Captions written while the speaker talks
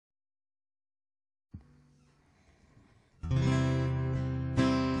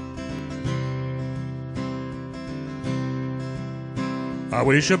I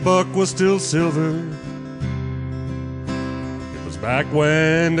wish a buck was still silver. It was back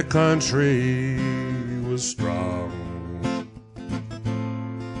when the country was strong.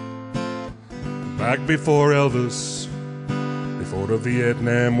 Back before Elvis, before the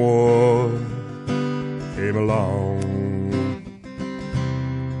Vietnam War came along.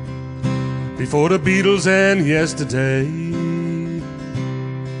 Before the Beatles and yesterday,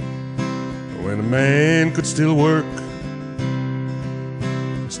 when a man could still work,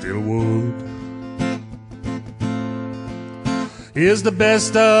 still would. Here's the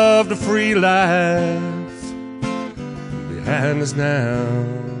best of the free life behind us now.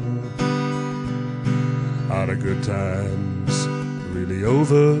 Are the good times really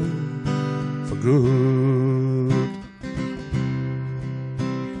over for good?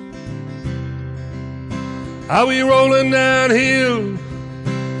 Are we rolling downhill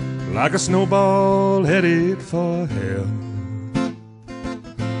like a snowball headed for hell,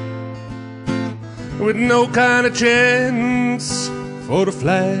 with no kind of chance for the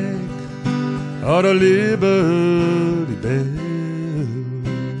flag or the Liberty Bell?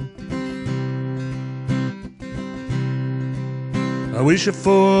 I wish a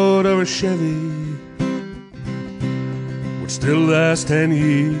Ford or a Chevy would still last 10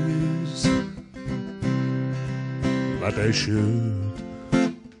 years like they should.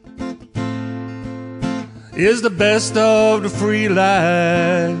 Is the best of the free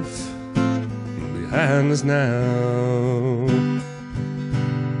life behind us now?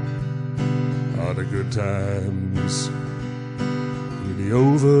 Are the good times really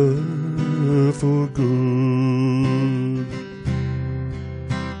over for good?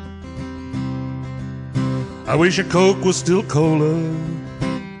 I wish a Coke was still cola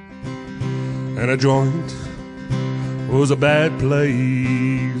and a joint was a bad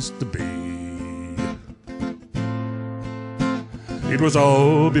place to be. It was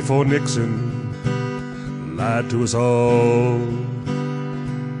all before Nixon lied to us all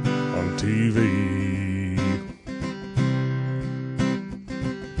on TV.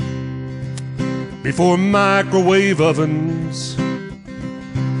 Before microwave ovens,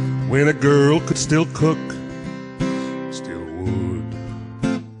 when a girl could still cook, still would.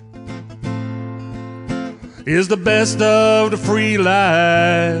 Is the best of the free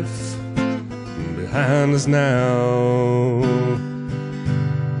life behind us now?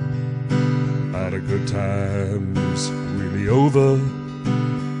 Are the good times really over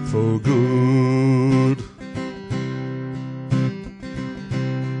for good?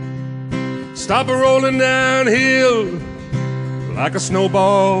 Stop a-rolling downhill like a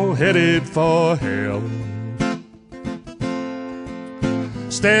snowball headed for hell.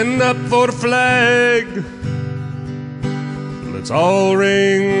 Stand up for the flag. Let's all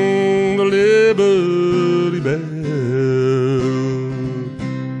ring the Liberty Bell.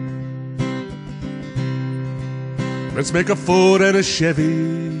 Let's make a Ford and a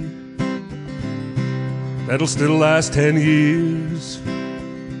Chevy that'll still last 10 years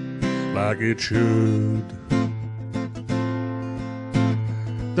like it should.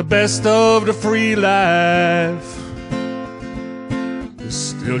 The best of the free life is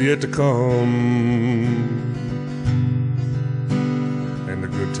still yet to come, and the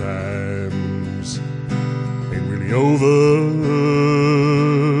good times ain't really over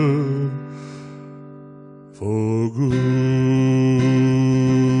for good.